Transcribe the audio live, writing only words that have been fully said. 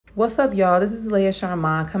What's up, y'all? This is Leah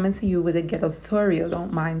Sharman coming to you with a ghetto tutorial.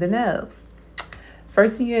 Don't mind the nails.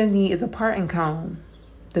 First thing you're gonna need is a parting comb,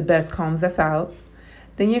 the best combs that's out.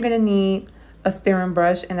 Then you're gonna need a steering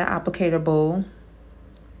brush and an applicator bowl.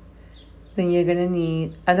 Then you're gonna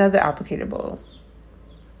need another applicator bowl.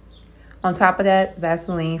 On top of that,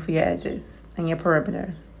 Vaseline for your edges and your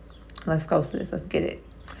perimeter. Let's go to this. Let's get it.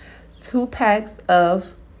 2 packs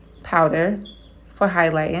of powder for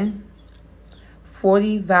highlighting.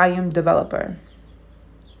 40 volume developer.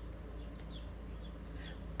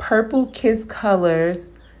 Purple Kiss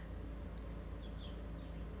colors.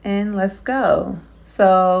 And let's go.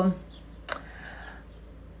 So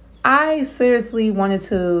I seriously wanted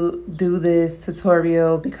to do this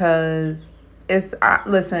tutorial because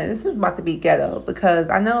listen, this is about to be ghetto, because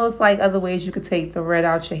I know it's like other ways you could take the red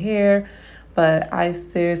out your hair, but I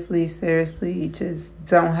seriously just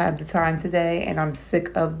don't have the time today, and I'm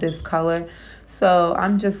sick of this color. So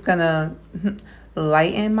I'm just gonna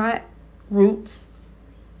lighten my roots,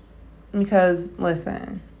 because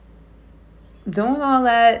listen, doing all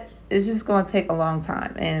that is just gonna take a long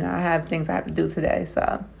time, and I have things I have to do today.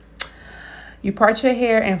 So you part your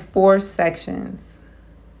hair in 4 sections.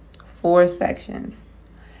 4 sections.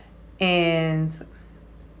 And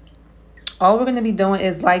all we're going to be doing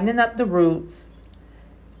is lightening up the roots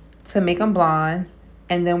to make them blonde.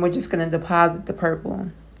 And then we're just going to deposit the purple.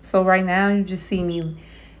 So right now you just see me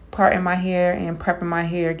parting my hair and prepping my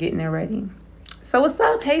hair, getting it ready. So what's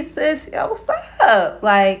up? Hey sis, yo, what's up?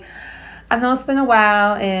 Like, I know it's been a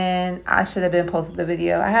while and I should have been posted the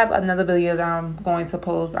video. I have another video that I'm going to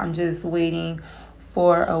post. I'm just waiting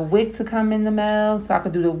for a wig to come in the mail so I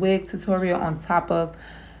could do the wig tutorial on top of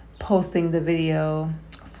posting the video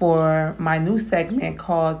for my new segment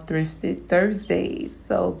called Thrifted Thursdays.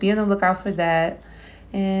 So be on the lookout for that.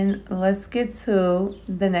 And let's get to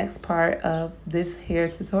the next part of this hair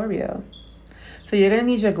tutorial. So you're going to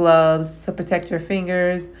need your gloves to protect your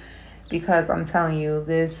fingers, because I'm telling you,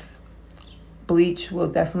 this bleach will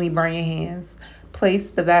definitely burn your hands. Place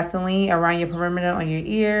the Vaseline around your perimeter on your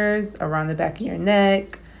ears, around the back of your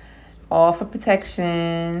neck, all for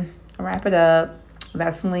protection. Wrap it up.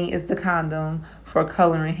 Vaseline is the condom for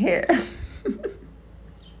coloring hair.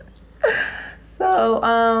 So,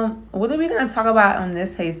 what are we going to talk about on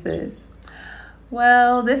this Hey Sis?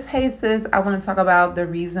 Well, this Hey Sis, I want to talk about the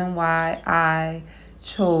reason why I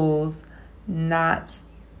chose not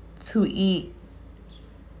to eat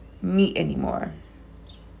meat anymore.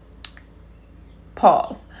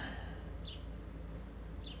 Pause.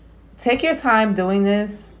 Take your time doing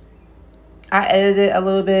this. I edited a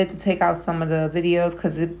little bit to take out some of the videos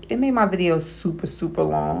because it made my videos super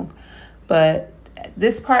long. But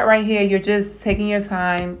this part right here, you're just taking your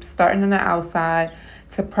time, starting on the outside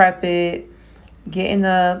to prep it, getting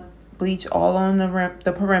the bleach all on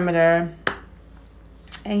the perimeter.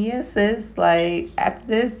 And yes, sis, like after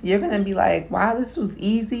this, you're going to be like, wow, this was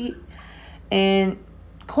easy and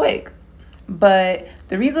quick. But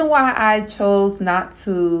the reason why I chose not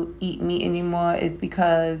to eat meat anymore is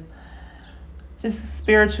because just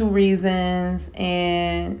spiritual reasons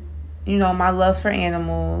and, you know, my love for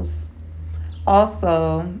animals.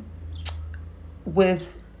 Also,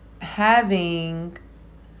 with having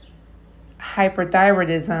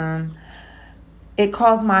hyperthyroidism, it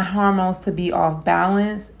caused my hormones to be off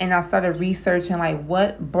balance, and I started researching like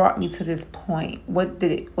what brought me to this point. What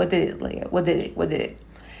did it, Leah? What did it?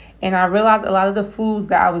 And I realized a lot of the foods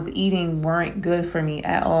that I was eating weren't good for me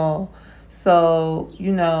at all. So,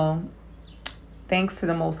 you know, thanks to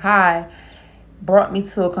the Most High, brought me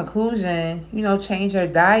to a conclusion, you know, change your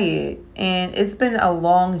diet. And it's been a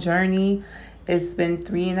long journey. It's been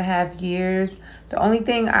 3.5 years. The only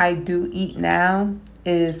thing I do eat now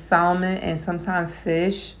is salmon and sometimes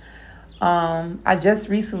fish. I just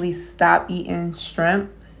recently stopped eating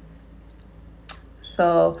shrimp.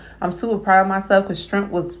 So I'm super proud of myself because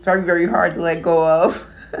shrimp was very hard to let go of.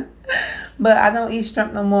 But I don't eat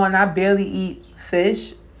shrimp no more, and I barely eat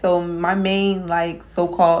fish. So my main like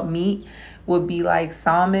so-called meat would be like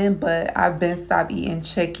salmon, but I've been stopped eating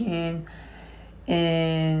chicken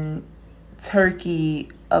and turkey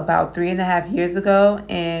about 3.5 years ago.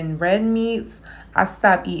 And red meats, I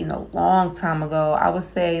stopped eating a long time ago. I would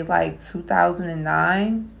say like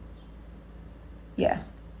 2009. Yeah.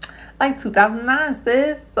 Like 2009,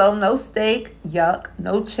 sis. So no steak, yuck.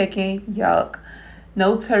 No chicken, yuck.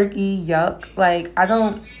 No turkey, yuck. Like, I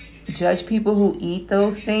don't judge people who eat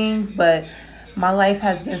those things, but my life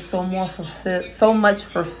has been so much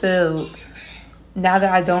fulfilled now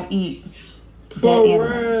that I don't eat dead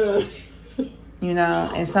animals. you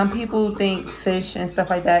know. And some people think fish and stuff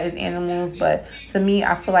like that is animals, but to me,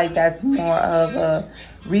 I feel like that's more of a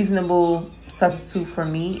reasonable substitute for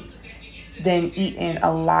meat than eating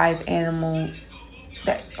a live animal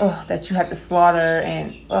that you have to slaughter.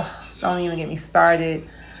 And don't even get me started.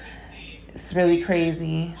 It's really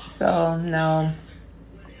crazy. So no,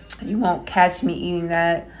 you won't catch me eating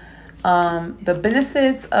that. The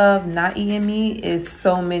benefits of not eating meat is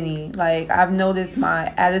so many. Like, I've noticed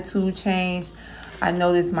my attitude change. I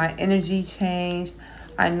noticed my energy change.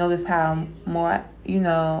 I noticed how more,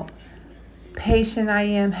 patient I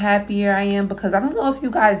am, happier I am. Because I don't know if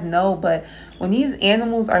you guys know, but when these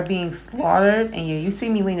animals are being slaughtered, and yeah, you see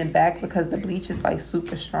me leaning back because the bleach is like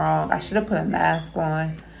super strong. I should have put a mask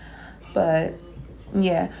on. But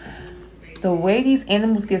yeah, the way these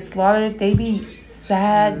animals get slaughtered, they be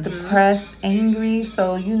sad, depressed, angry.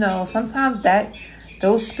 So, sometimes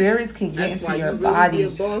those spirits can get into your body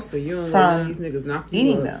from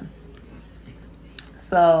eating them.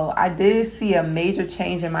 So I did see a major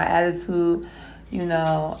change in my attitude,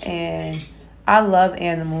 and I love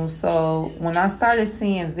animals. So when I started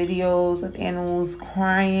seeing videos of animals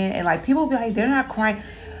crying, and like people be like, they're not crying.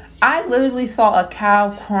 I literally saw a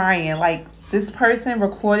cow crying. Like, this person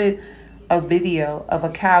recorded a video of a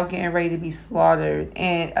cow getting ready to be slaughtered,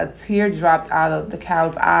 and a tear dropped out of the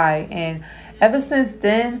cow's eye. And ever since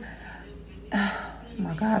then, oh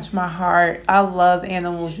my gosh, my heart, I love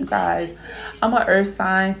animals, you guys. I'm an earth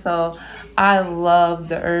sign, so I love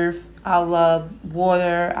the earth. I love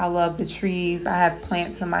water. I love the trees. I have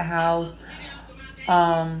plants in my house.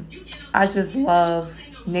 I just love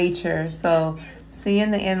nature. So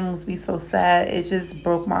seeing the animals be so sad, it just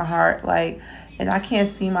broke my heart. Like, and I can't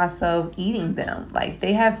see myself eating them. Like,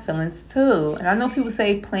 they have feelings too. And I know people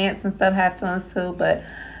say plants and stuff have feelings too, but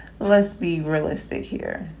let's be realistic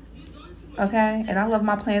here. Okay? And I love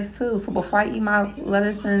my plants too. So before I eat my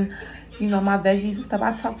lettuce and, my veggies and stuff,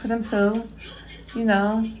 I talk to them too.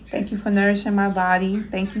 Thank you for nourishing my body.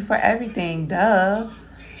 Thank you for everything. Duh.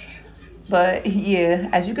 But yeah,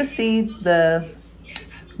 as you can see, the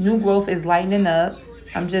new growth is lightening up.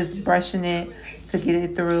 I'm just brushing it to get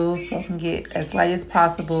it through so it can get as light as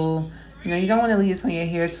possible. You don't want to leave this on your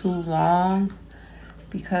hair too long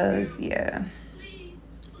because, yeah,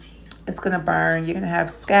 it's going to burn. You're going to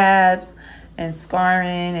have scabs and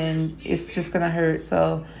scarring, and it's just going to hurt.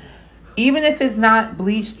 So even if it's not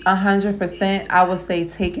bleached 100%, I would say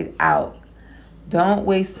take it out. Don't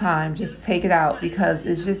waste time. Just take it out because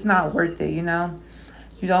it's just not worth it, You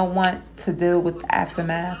don't want to deal with the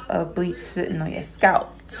aftermath of bleach sitting on your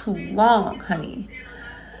scalp too long, honey.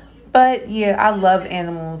 But yeah, I love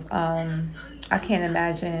animals. I can't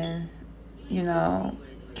imagine,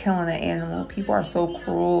 killing an animal. People are so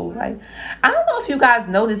cruel. Like, I don't know if you guys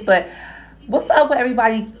know this, but what's up with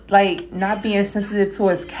everybody, like, not being sensitive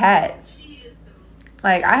towards cats?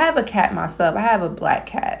 Like, I have a cat myself. I have a black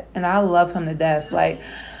cat, and I love him to death. Like,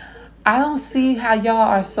 I don't see how y'all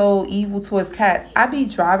are so evil towards cats. I be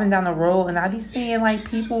driving down the road, and I be seeing, like,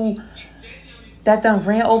 people that done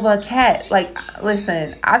ran over a cat. Like,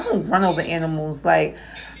 listen, I don't run over animals. Like,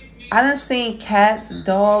 I done seen cats,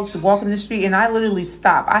 dogs walking the street, and I literally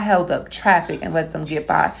stopped. I held up traffic and let them get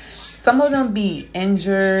by. Some of them be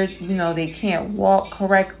injured. They can't walk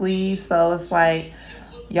correctly. So it's like,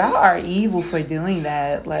 y'all are evil for doing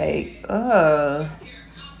that. Like,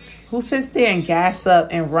 who sits there and gas up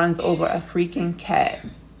and runs over a freaking cat?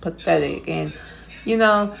 Pathetic. And,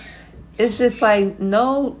 it's just like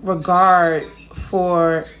no regard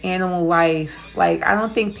for animal life. Like, I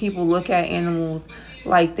don't think people look at animals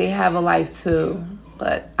like they have a life too,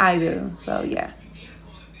 but I do. So yeah.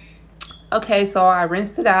 Okay, so I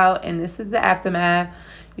rinsed it out, and this is the aftermath.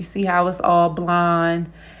 You see how it's all blonde.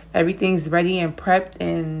 Everything's ready and prepped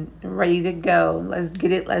and ready to go. Let's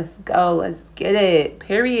get it. Let's go. Let's get it.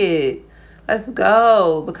 Period. Let's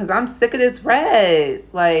go. Because I'm sick of this red.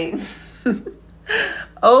 Like,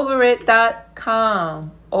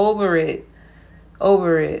 overit.com. Over it.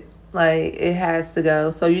 Over it. Like, it has to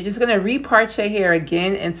go. So you're just going to repart your hair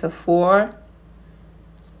again into 4.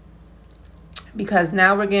 Because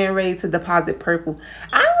now we're getting ready to deposit purple.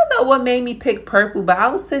 I don't know what made me pick purple, but I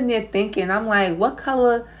was sitting there thinking, I'm like, what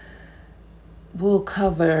color will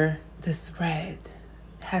cover this red?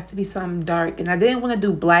 It has to be something dark. And I didn't want to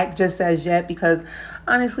do black just as yet because,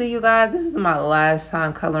 honestly, you guys, this is my last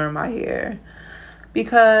time coloring my hair.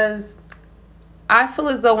 Because I feel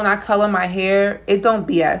as though when I color my hair, it don't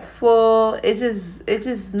be as full. It's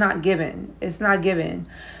just not given. It's not given.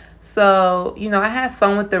 So, I had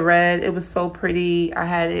fun with the red. It was so pretty. I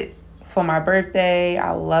had it for my birthday.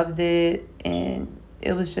 I loved it. And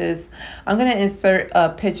It was just, I'm going to insert a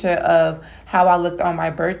picture of how I looked on my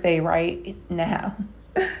birthday right now.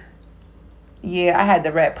 Yeah, I had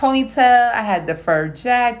the red ponytail. I had the fur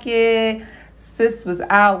jacket. Sis was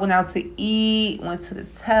out, went out to eat, went to the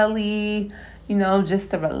telly,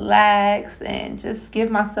 just to relax and just give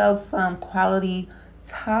myself some quality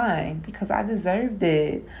time because I deserved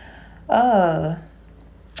it. I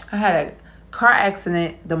had a car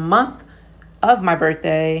accident the month of my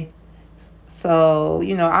birthday. So,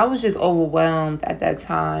 I was just overwhelmed at that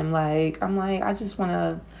time. I'm like, I just want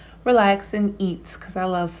to relax and eat because I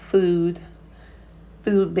love food,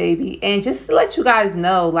 baby. And just to let you guys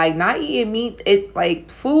know, not eating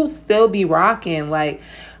meat, food still be rocking.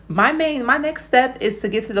 My next step is to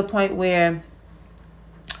get to the point where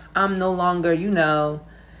I'm no longer,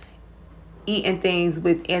 eating things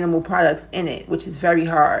with animal products in it, which is very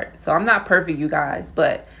hard. So I'm not perfect, you guys.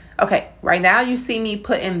 But, okay, right now you see me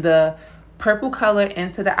putting the purple color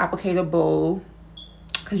into the applicator bowl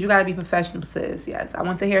because you got to be professional, sis. Yes, I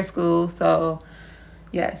went to hair school, so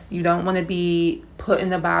yes, you don't want to be putting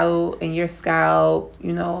the bottle in your scalp,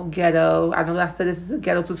 ghetto. I know I said this is a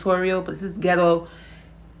ghetto tutorial, but this is ghetto.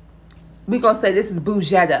 We're going to say this is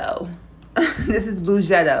boughetto. This is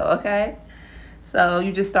boughetto, okay? So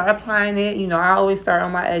you just start applying it. I always start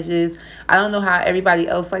on my edges. I don't know how everybody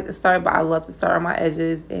else like to start, but I love to start on my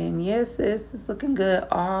edges. And yes, it's looking good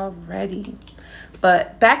already.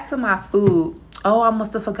 But back to my food. Oh, I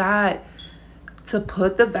must have forgot to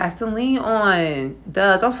put the Vaseline on.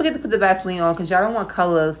 Don't forget to put the Vaseline on because y'all don't want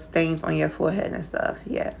color stains on your forehead and stuff.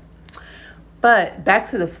 Yeah. But back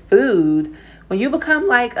to the food. When you become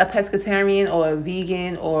like a pescatarian or a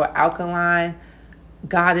vegan or alkaline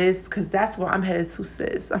goddess, because that's where I'm headed to,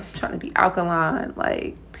 sis. I'm trying to be alkaline,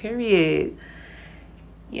 period.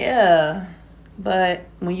 Yeah. But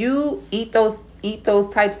when you eat those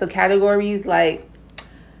types of categories,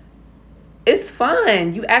 it's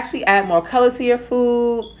fun. You actually add more color to your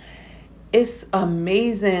food. It's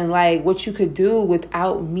amazing, what you could do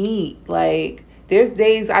without meat. There's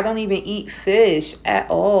days I don't even eat fish at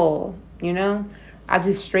all, I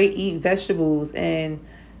just straight eat vegetables and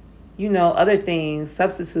other things,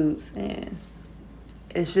 substitutes, and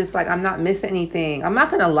it's just I'm not missing anything. I'm not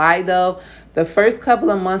going to lie, though. The first couple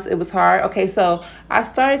of months, it was hard. Okay, so I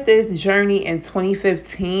started this journey in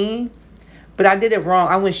 2015, but I did it wrong.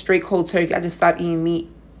 I went straight cold turkey. I just stopped eating meat,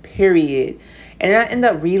 period. And I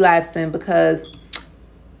ended up relapsing because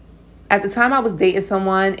at the time I was dating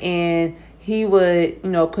someone and he would,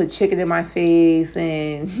 put chicken in my face.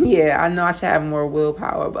 And yeah, I know I should have more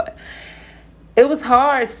willpower, but it was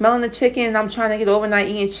hard smelling the chicken. I'm trying to get over not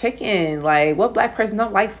eating chicken. What black person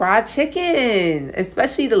don't like fried chicken?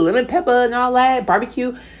 Especially the lemon pepper and all that,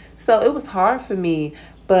 barbecue. So it was hard for me.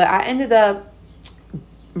 But I ended up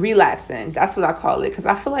relapsing. That's what I call it. Because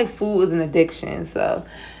I feel like food is an addiction. So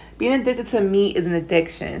being addicted to meat is an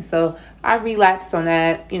addiction. So I relapsed on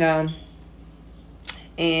that,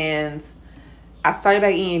 And I started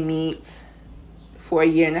back eating meat for a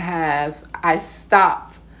year and a half. I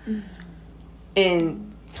stopped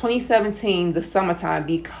in 2017, the summertime,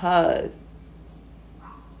 because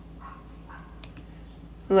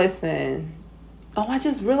listen, I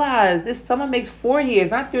just realized this summer makes 4 years,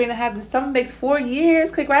 not 3.5. This summer makes 4 years.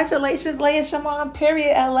 Congratulations, Leia Shamon,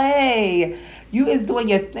 period, LA. You is doing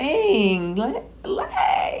your thing.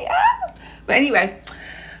 LA. But anyway,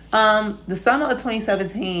 the summer of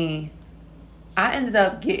 2017, I ended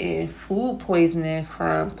up getting food poisoning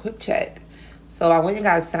from Quick Check. So I went and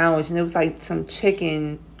got a sandwich, and it was some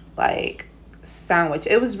chicken, sandwich.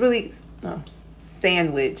 It was really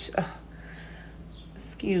sandwich. Ugh.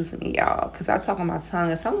 Excuse me, y'all, because I talk on my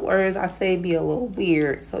tongue, and some words I say be a little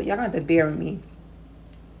weird, so y'all got to bear with me.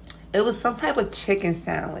 It was some type of chicken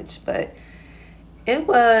sandwich, but it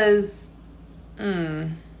was,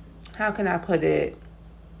 how can I put it?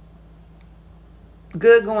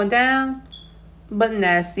 Good going down, but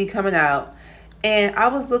nasty coming out. And I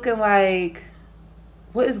was looking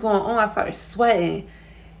what is going on? I started sweating,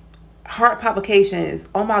 heart palpitations.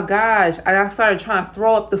 Oh my gosh. And I started trying to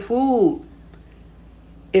throw up the food.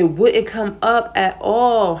 It wouldn't come up at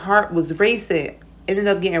all. Heart was racing. Ended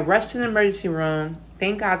up getting rushed to the emergency room.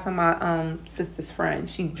 Thank God to my sister's friend.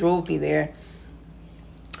 She drove me there.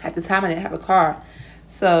 At the time, I didn't have a car.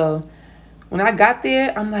 So when I got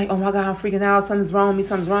there, I'm like, oh my God, I'm freaking out. Something's wrong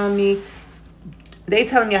with me. They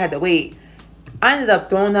telling me I had to wait. I ended up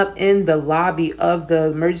throwing up in the lobby of the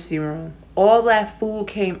emergency room. All that food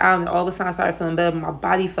came out, and all of a sudden I started feeling better. My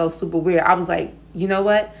body felt super weird. I was like, you know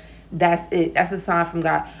what? That's it. That's a sign from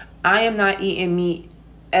God. I am not eating meat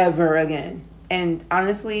ever again. And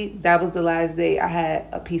honestly, that was the last day I had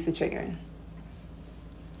a piece of chicken.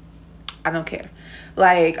 I don't care.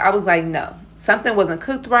 Like, I was like, no. Something wasn't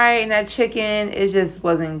cooked right in that chicken. It just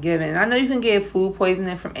wasn't given. I know you can get food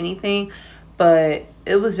poisoning from anything, but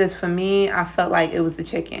it was just, for me, I felt like it was the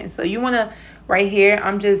chicken. So you want to, right here,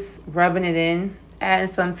 I'm just rubbing it in, adding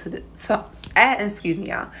some to the, excuse me,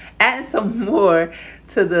 y'all, adding some more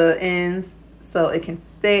to the ends so it can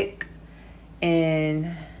stick.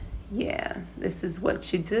 And yeah, this is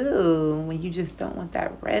what you do when you just don't want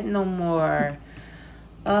that red no more.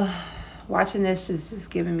 Watching this just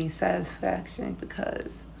giving me satisfaction,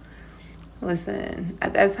 because listen,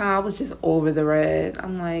 at that time I was just over the red.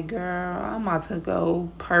 I'm like, girl, I'm about to go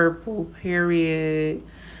purple, period.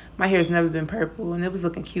 My hair's never been purple, and it was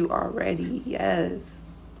looking cute already. Yes.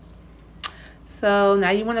 So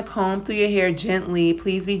now you want to comb through your hair gently.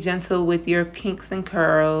 Please be gentle with your kinks and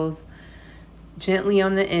curls. Gently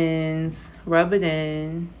on the ends. Rub it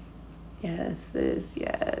in. Yes, sis.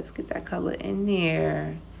 Yes. Get that color in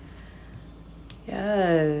there.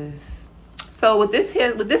 Yes. So with this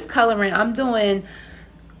hair, with this coloring, I'm doing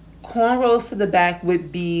cornrows to the back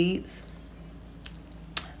with beads.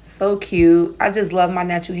 So cute. I just love my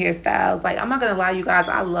natural hairstyles. Like, I'm not gonna lie, you guys,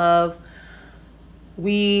 I love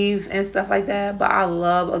weave and stuff like that, but I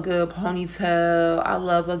love a good ponytail. I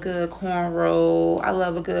love a good cornrow. I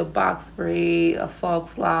love a good box braid, a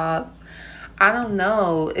false lock. I don't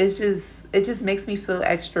know. It just makes me feel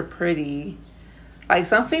extra pretty. Like,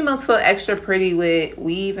 some females feel extra pretty with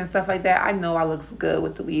weave and stuff like that. I know I looks good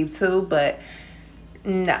with the weave too, but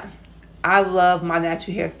no. I love my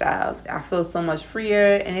natural hairstyles. I feel so much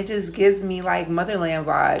freer, and it just gives me like motherland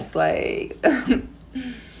vibes. Like,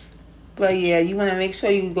 but yeah, you want to make sure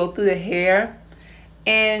you go through the hair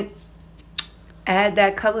and add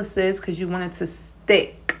that color, sis, because you want it to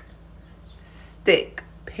stick. Stick,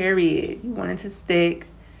 period. You want it to stick.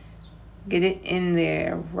 Get it in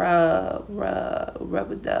there. Rub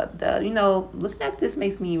a dub. You know, looking at this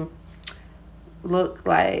makes me look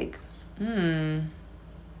like,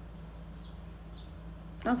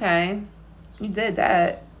 okay, you did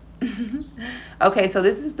that. Okay, so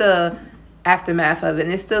this is the aftermath of it,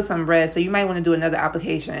 and it's still some red, so you might want to do another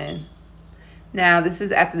application. Now, this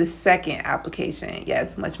is after the second application.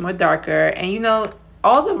 Yes, much more darker. And you know,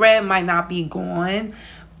 all the red might not be gone,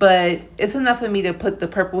 but it's enough for me to put the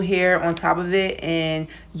purple hair on top of it, and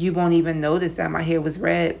you won't even notice that my hair was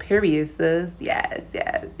red, period, sis. Yes,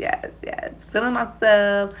 yes, yes, yes. Feeling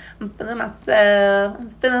myself. I'm feeling myself. I'm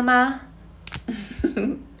feeling my...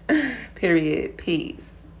 period.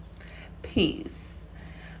 Peace. Peace.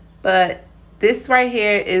 But this right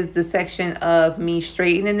here is the section of me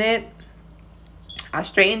straightening it. I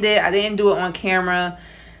straightened it. I didn't do it on camera.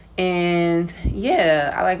 And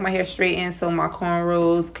yeah, I like my hair straightened so my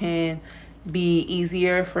cornrows can be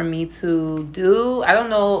easier for me to do. I don't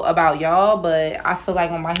know about y'all, but I feel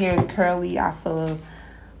like when my hair is curly, I feel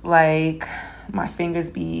like my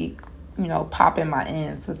fingers be, you know, popping my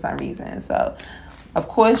ends for some reason. So, of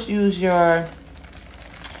course, use your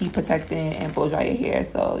heat protectant and blow dry your hair.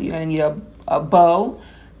 So you're going to need a bow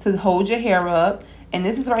to hold your hair up. And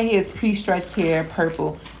this is right here is pre-stretched hair,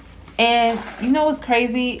 purple. And you know what's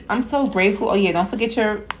crazy? I'm so grateful. Oh, yeah, don't forget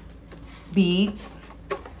your beads.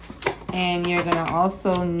 And you're going to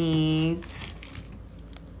also need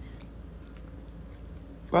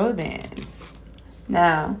rubber bands.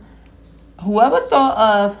 Now, whoever thought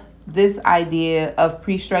of this idea of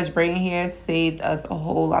pre-stretched braiding hair saved us a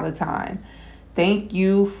whole lot of time. Thank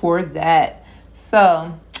you for that.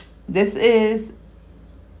 So, this is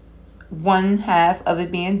one half of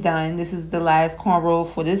it being done. This is the last cornrow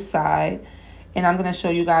for this side, and I'm going to show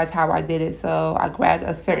you guys how I did it. So I grabbed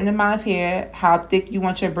a certain amount of hair. How thick you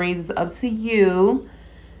want your braids is up to you,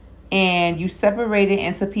 and you separate it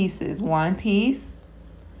into pieces. One piece,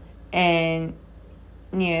 and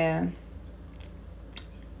yeah,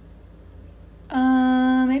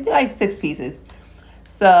 maybe like 6 pieces.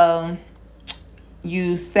 So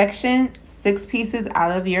you section 6 pieces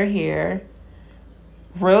out of your hair,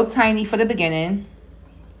 real tiny for the beginning,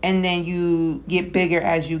 and then you get bigger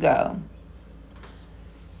as you go.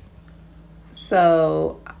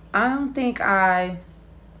 So I don't think I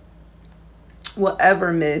will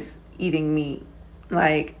ever miss eating meat,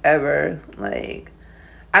 like ever. Like,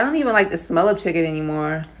 I don't even like the smell of chicken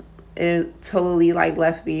anymore. It totally like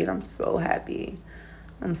left me, and I'm so happy.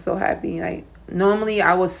 I'm so happy. Like, normally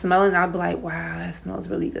I would smell it and I'd be like, wow, that smells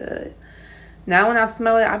really good. Now when I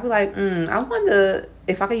smell it, I'd be like, I wonder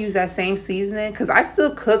if I could use that same seasoning, because I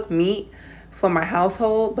still cook meat for my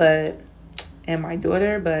household, and my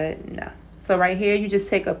daughter, but no. So right here, you just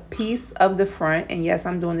take a piece of the front, and yes,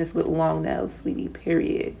 I'm doing this with long nails, sweetie,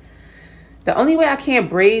 period. The only way I can't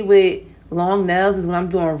braid with Long nails is when I'm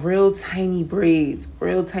doing real tiny braids.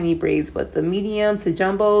 But the medium to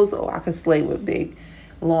jumbos, oh, I could slay with big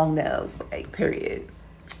long nails, like, period.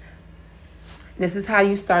 This is how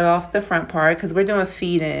you start off the front part because we're doing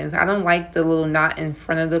feed-ins. I don't like the little knot in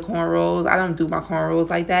front of the cornrows. I don't do my cornrows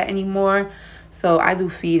like that anymore. So I do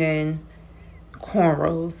feed-in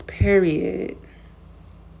cornrows, period.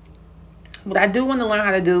 What I do want to learn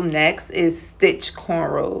how to do next is stitch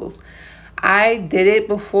cornrows. I did it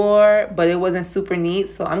before, but it wasn't super neat.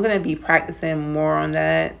 So I'm going to be practicing more on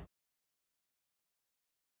that.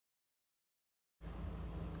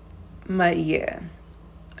 But yeah,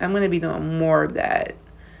 I'm going to be doing more of that.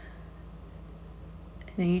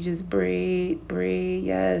 And then you just braid.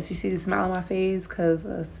 Yes, you see the smile on my face because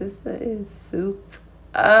sister is souped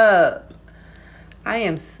up. I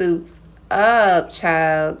am souped up,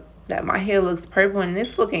 child. That my hair looks purple and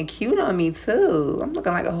it's looking cute on me too. I'm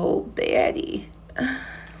looking like a whole baddie.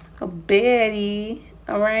 A baddie,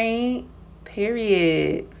 all right?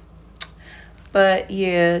 Period. But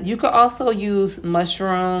yeah, you could also use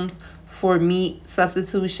mushrooms for meat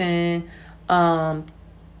substitution,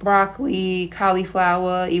 broccoli,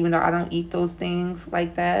 cauliflower, even though I don't eat those things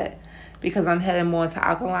like that because I'm heading more to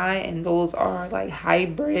alkaline, and those are like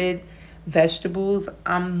hybrid vegetables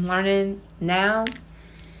I'm learning now.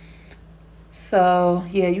 So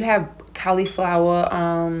yeah, you have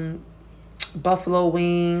cauliflower, buffalo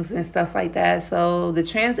wings and stuff like that. So the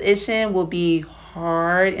transition will be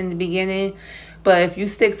hard in the beginning, but if you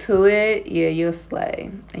stick to it, yeah, you'll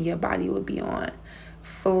slay and your body will be on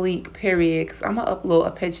fleek, period. Because I'm gonna upload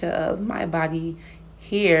a picture of my body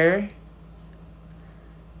here.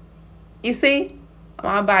 You see,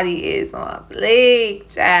 my body is on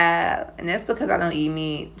fleek, child, and that's because I don't eat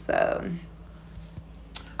meat. So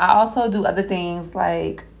I also do other things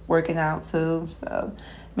like working out too. So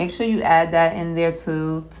make sure you add that in there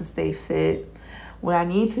too to stay fit. What I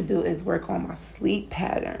need to do is work on my sleep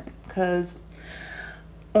pattern, because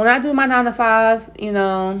when I do my 9 to 5, you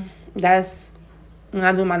know, that's when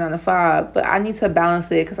I do my 9 to 5. But I need to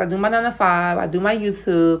balance it because I do my 9 to 5, I do my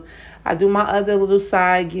YouTube, I do my other little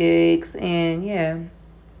side gigs, and yeah.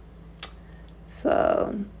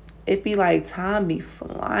 So it be like time be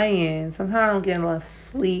flying. Sometimes I don't get enough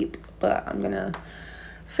sleep, but I'm gonna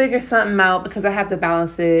figure something out because I have to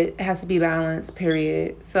balance it. It has to be balanced,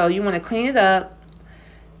 period. So you want to clean it up,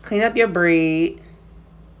 clean up your braid.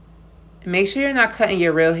 Make sure you're not cutting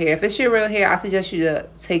your real hair. If it's your real hair, I suggest you to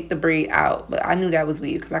take the braid out. But I knew that was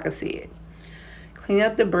weird because I could see it. Clean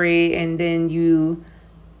up the braid, and then you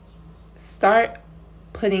start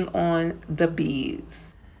putting on the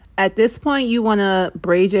beads. At this point, you want to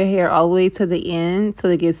braid your hair all the way to the end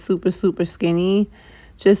till it gets super, super skinny,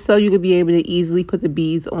 just so you could be able to easily put the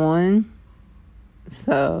beads on.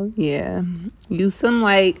 So, yeah. Use some,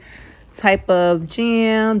 like, type of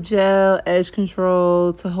jam, gel, edge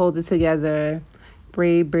control to hold it together.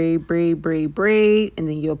 Braid, braid, braid, braid, braid. And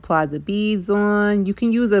then you apply the beads on. You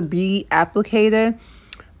can use a bead applicator,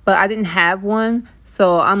 but I didn't have one.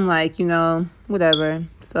 So, I'm like, you know, whatever.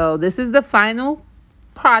 So, this is the final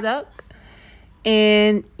product,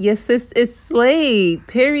 and your sis is slayed,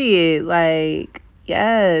 period. Like,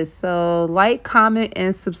 yes. So like, comment,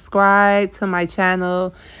 and subscribe to my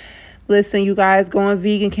channel. Listen, you guys, going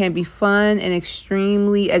vegan can be fun and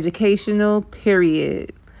extremely educational,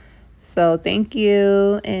 period. So thank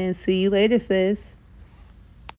you, and see you later, sis.